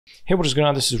Hey, what is going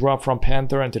on? This is Rob from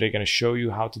Panther, and today I'm going to show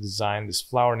you how to design this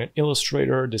flower in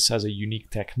Illustrator. This has a unique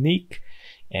technique,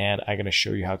 and I'm going to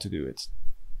show you how to do it.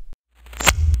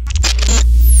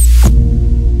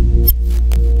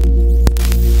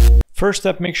 First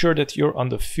step, make sure that you're on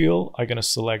the fill. I'm going to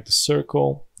select the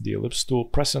circle, the ellipse tool,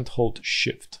 press and hold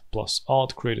Shift plus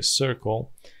Alt, create a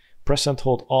circle. Press and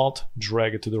hold Alt,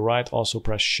 drag it to the right, also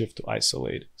press Shift to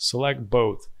isolate. Select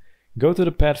both. Go to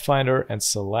the Pathfinder and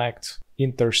select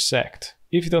Intersect.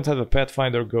 If you don't have a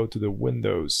Pathfinder, go to the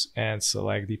Windows and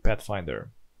select the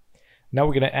Pathfinder. Now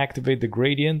we're going to activate the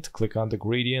gradient, click on the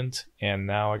gradient, and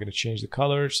now I'm going to change the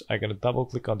colors. I'm going to double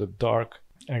click on the dark.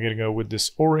 I'm going to go with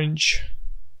this orange,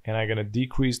 and I'm going to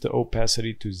decrease the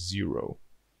opacity to 0.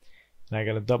 And I'm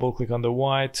going to double click on the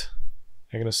white.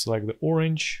 I'm going to select the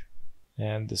orange,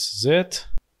 and this is it.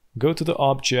 Go to the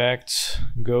object,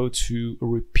 go to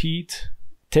repeat.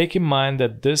 Take in mind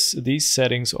that these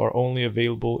settings are only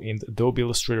available in Adobe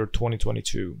Illustrator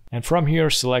 2022. And from here,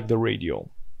 select the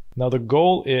radial. Now the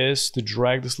goal is to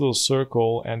drag this little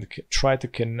circle and try to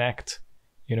connect,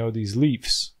 these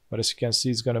leaves. But as you can see,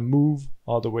 it's gonna move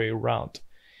all the way around.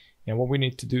 And what we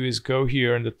need to do is go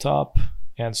here in the top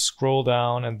and scroll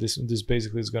down, and this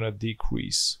basically is gonna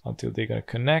decrease until they're gonna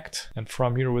connect. And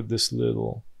from here with this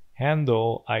little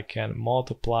handle, I can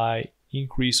multiply,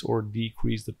 increase or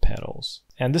decrease the petals.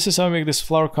 And this is how I make this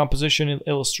flower composition in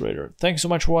Illustrator. Thanks so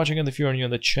much for watching, and if you're new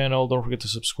on the channel, don't forget to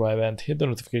subscribe and hit the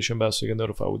notification bell so you get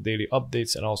notified with daily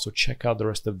updates, and also check out the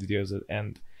rest of the videos at the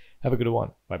end. Have a good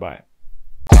one. Bye bye.